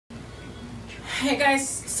Hey guys,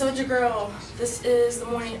 Soldier Girl. This is the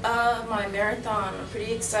morning of my marathon. I'm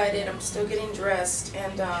pretty excited. I'm still getting dressed,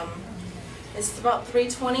 and it's about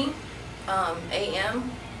 3:20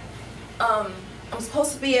 a.m. I'm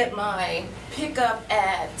supposed to be at my pickup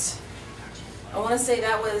at, I want to say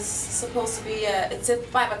that was supposed to be at, it's at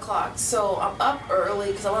 5 o'clock. So I'm up early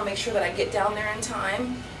because I want to make sure that I get down there in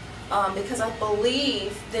time, because I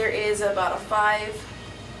believe there is about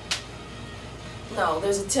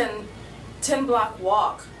there's a 10 block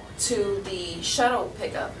walk to the shuttle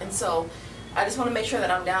pickup, and so I just want to make sure that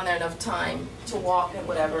I'm down there enough time to walk and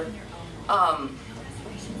whatever.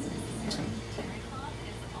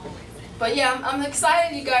 But yeah, I'm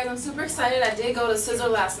excited, you guys. I'm super excited. I did go to Sizzler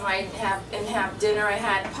last night and have dinner. I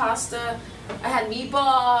had pasta, I had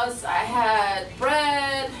meatballs, I had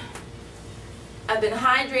bread. I've been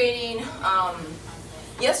hydrating.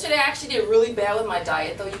 Yesterday I actually did really bad with my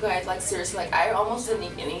diet though, you guys. Like seriously, like I almost didn't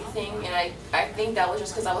eat anything, and I think that was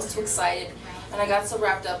just because I was too excited and I got so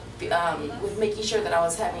wrapped up with making sure that I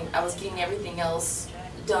was getting everything else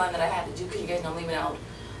done that I had to do, because you guys know I'm leaving out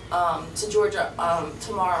to Georgia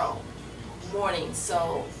tomorrow morning.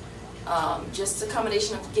 So just a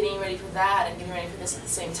combination of getting ready for that and getting ready for this at the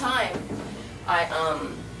same time, I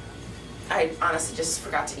honestly just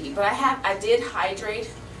forgot to eat. But I did hydrate.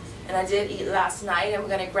 And I did eat last night. I'm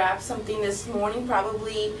gonna grab something this morning,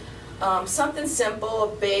 probably something simple, a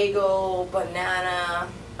bagel, banana,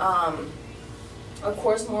 of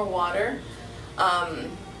course more water.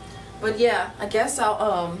 But yeah, I guess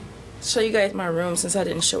I'll show you guys my room, since I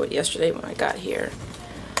didn't show it yesterday when I got here.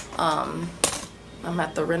 I'm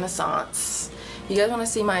at the Renaissance. You guys wanna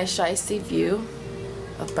see my shiesty view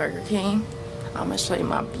of Burger King? I'm gonna show you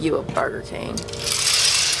my view of Burger King.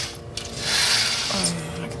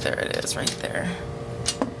 There it is, right there.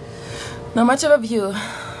 Not much of a view,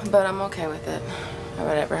 but I'm okay with it, or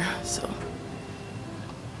whatever. So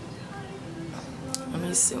let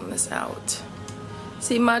me zoom this out.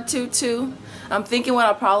 See my tutu? I'm thinking what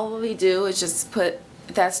I'll probably do is just put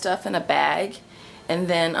that stuff in a bag, and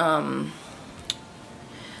then I'll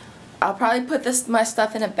probably put my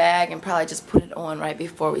stuff in a bag and probably just put it on right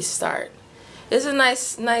before we start. It's a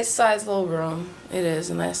nice size little room. It is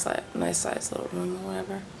a nice size little room or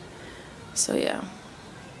whatever. So yeah.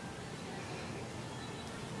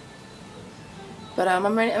 But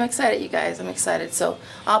I'm ready. I'm excited, you guys. I'm excited. So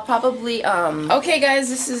I'll probably okay, guys.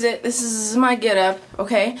 This is it. This is my get up.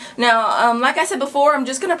 Okay. Now, like I said before, I'm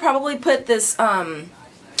just gonna probably put this. I'm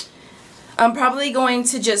probably going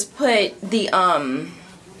to just put the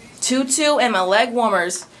tutu and my leg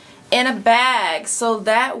warmers in a bag, so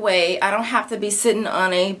that way I don't have to be sitting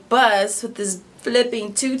on a bus with this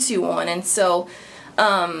flipping tutu on. And so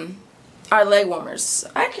our leg warmers,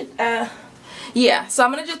 I could yeah, so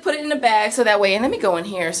I'm gonna just put it in a bag so that way, and let me go in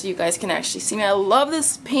here so you guys can actually see me. I love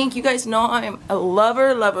this pink. You guys know I'm a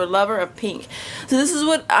lover of pink. So this is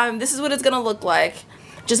what it's gonna look like.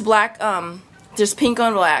 Just black, just pink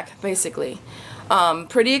on black, basically.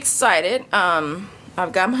 Pretty excited.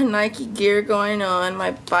 I've got my Nike gear going on,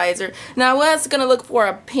 my visor. Now I was gonna look for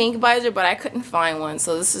a pink visor, but I couldn't find one,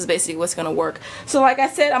 so this is basically what's gonna work. So like I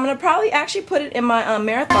said, I'm gonna probably actually put it in my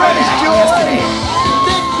marathon bag yesterday.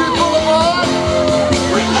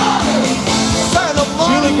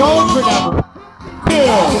 Julie going for number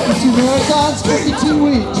 52 marathons, 52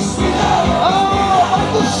 weeks. Oh,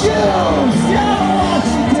 Uncle Shoes! Yes!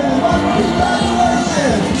 Congratulations!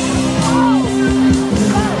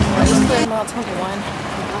 I just put mile 21.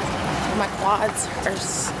 My quads are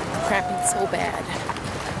cramping so bad.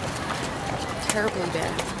 Terribly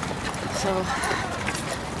bad. So I'm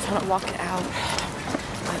trying to walk it out,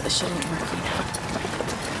 but the shit ain't working.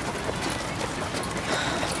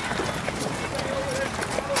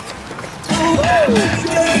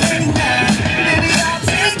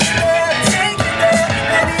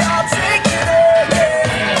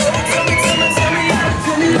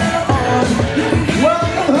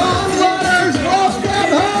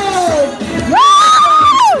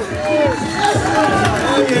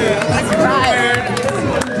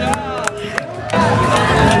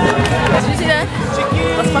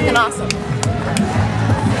 Fucking awesome.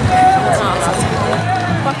 That's awesome.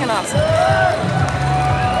 Fucking awesome.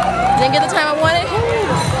 Didn't get the time I wanted.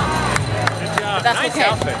 Good job. But that's nice okay.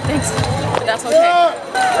 outfit. Thanks. But that's okay.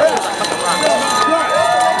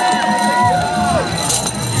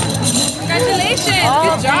 Congratulations. Oh,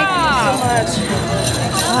 good job. Thank you so much.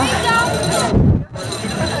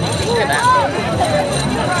 Look at that.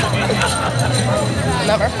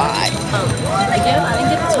 Number 5. Again, I didn't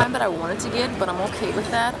get the time that I wanted to get, but I'm okay with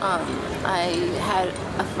that. I had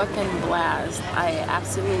a fucking blast. I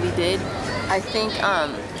absolutely did. I think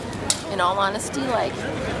in all honesty. Like,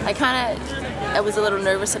 I was a little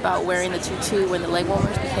nervous about wearing the tutu and the leg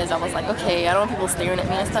warmers because I was like, okay, I don't want people staring at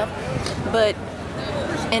me and stuff. But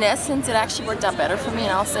in essence, it actually worked out better for me,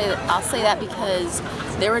 and I'll say that because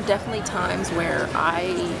there were definitely times where I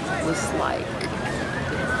was like,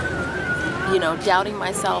 you know, doubting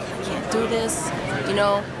myself. I can't do this, you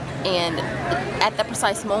know. And at that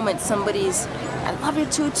precise moment, somebody's, I love your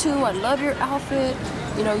tutu, I love your outfit,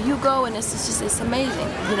 you know, you go, and it's amazing,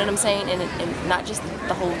 you know what I'm saying? And not just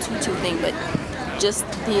the whole tutu thing, but just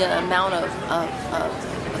the amount of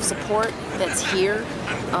support that's here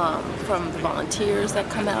from the volunteers that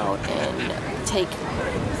come out and take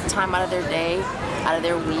time out of their day, out of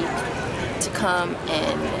their week to come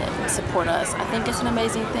and support us. I think it's an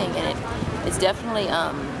amazing thing, and it's definitely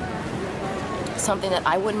something that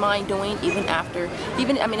I wouldn't mind doing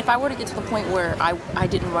I mean, if I were to get to the point where I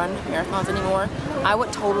didn't run marathons anymore, I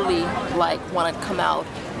would totally like want to come out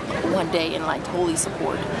one day and like totally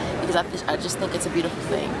support, because I just think it's a beautiful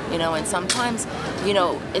thing, you know. And sometimes, you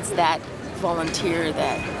know, it's that volunteer,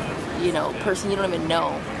 that, you know, person you don't even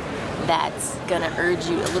know, that's gonna urge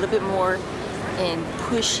you a little bit more and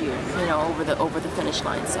push you, you know, over the finish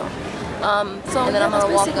line. So and then I'm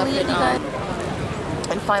gonna walk up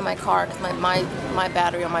and find my car, because my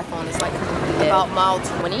battery on my phone is like about mile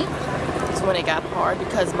 20 is when it got hard,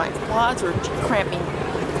 because my quads were cramping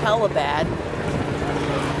hella bad.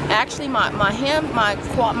 Actually, my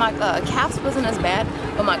calves wasn't as bad,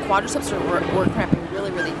 but my quadriceps were cramping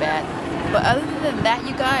really, really bad. But other than that,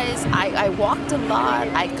 you guys, I walked a lot.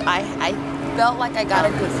 I felt like I got a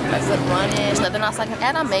good run in. Nothing else I can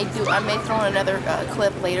add. I may throw in another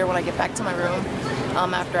clip later when I get back to my room,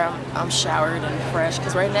 after I'm showered and fresh,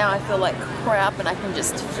 because right now I feel like crap, and I can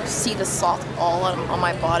just see the salt all on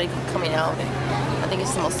my body coming out, and I think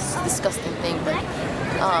it's the most disgusting thing. But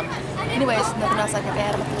anyways, nothing else I can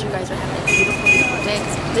add. I hope you guys are having a beautiful, beautiful day.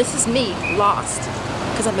 This is me lost,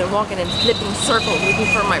 because I've been walking in flipping circles looking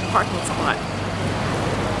for my parking spot.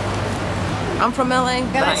 I'm from LA,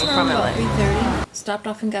 but I ain't from LA. 3:30. Stopped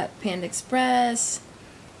off and got Panda Express,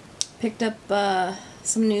 picked up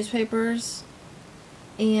some newspapers,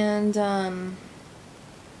 and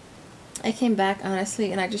I came back,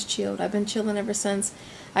 honestly, and I just chilled. I've been chilling ever since.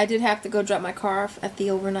 I did have to go drop my car off at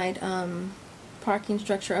the overnight parking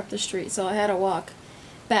structure up the street, so I had to walk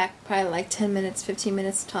back probably like 10 minutes, 15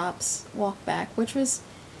 minutes tops, walk back, which is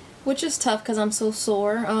tough because I'm so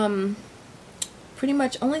sore. Pretty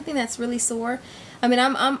much only thing that's really sore, I mean,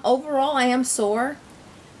 I'm overall I am sore,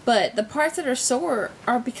 but the parts that are sore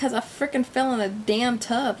are because I freaking fell in a damn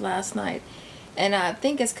tub last night. And I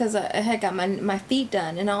think it's because I had got my feet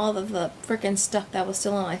done, and all of the freaking stuff that was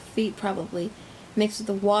still on my feet probably mixed with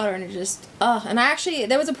the water, and it just, and I actually,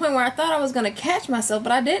 there was a point where I thought I was going to catch myself,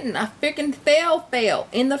 but I didn't. I freaking fell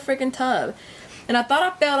in the freaking tub. And I thought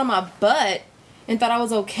I fell on my butt and thought I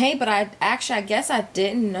was okay, but I guess I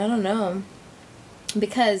didn't. I don't know.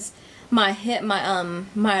 Because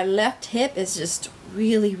my left hip is just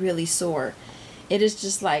really, really sore. It is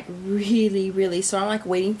just like really, really sore. I'm like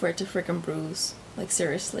waiting for it to freaking bruise. Like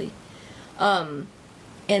seriously. In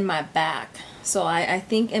my back. So I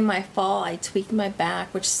think in my fall I tweaked my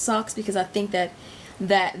back, which sucks because I think that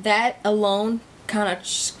alone kind of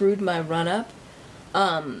screwed my run up.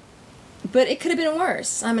 But it could have been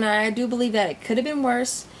worse. I mean, I do believe that it could have been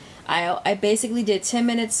worse. I basically did 10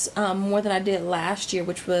 minutes more than I did last year,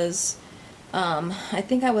 which was I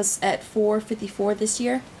think I was at 4:54 this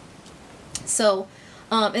year. So,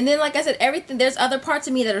 and then like I said, there's other parts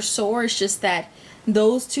of me that are sore. It's just that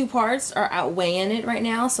those two parts are outweighing it right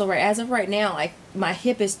now. So as of right now, like my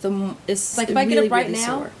hip is like if I get up right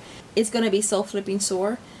now, it's gonna be so flipping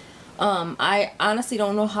sore. I honestly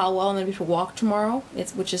don't know how well I'm gonna be able to walk tomorrow.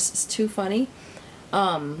 Which is too funny.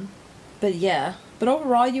 But yeah. But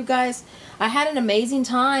overall, you guys, I had an amazing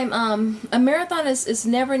time. A marathon is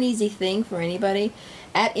never an easy thing for anybody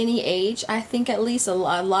at any age. I think at least a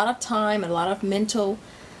lot of time and a lot of mental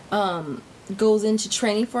goes into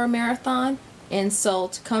training for a marathon. And so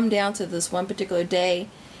to come down to this one particular day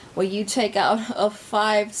where you take out a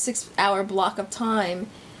 5-6 hour block of time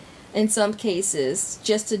in some cases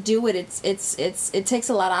just to do it, it takes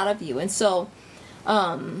a lot out of you. And so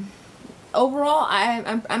overall,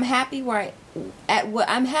 I'm happy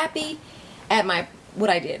I'm happy at what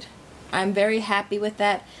I did. I'm very happy with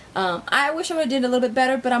that. I wish I would have did a little bit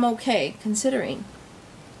better, but I'm okay considering.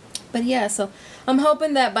 But yeah, so I'm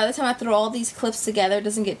hoping that by the time I throw all these clips together, it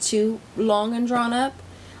doesn't get too long and drawn out.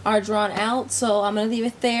 So I'm gonna leave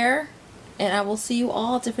it there, and I will see you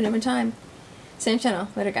all at different time. Same channel.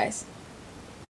 Later, guys.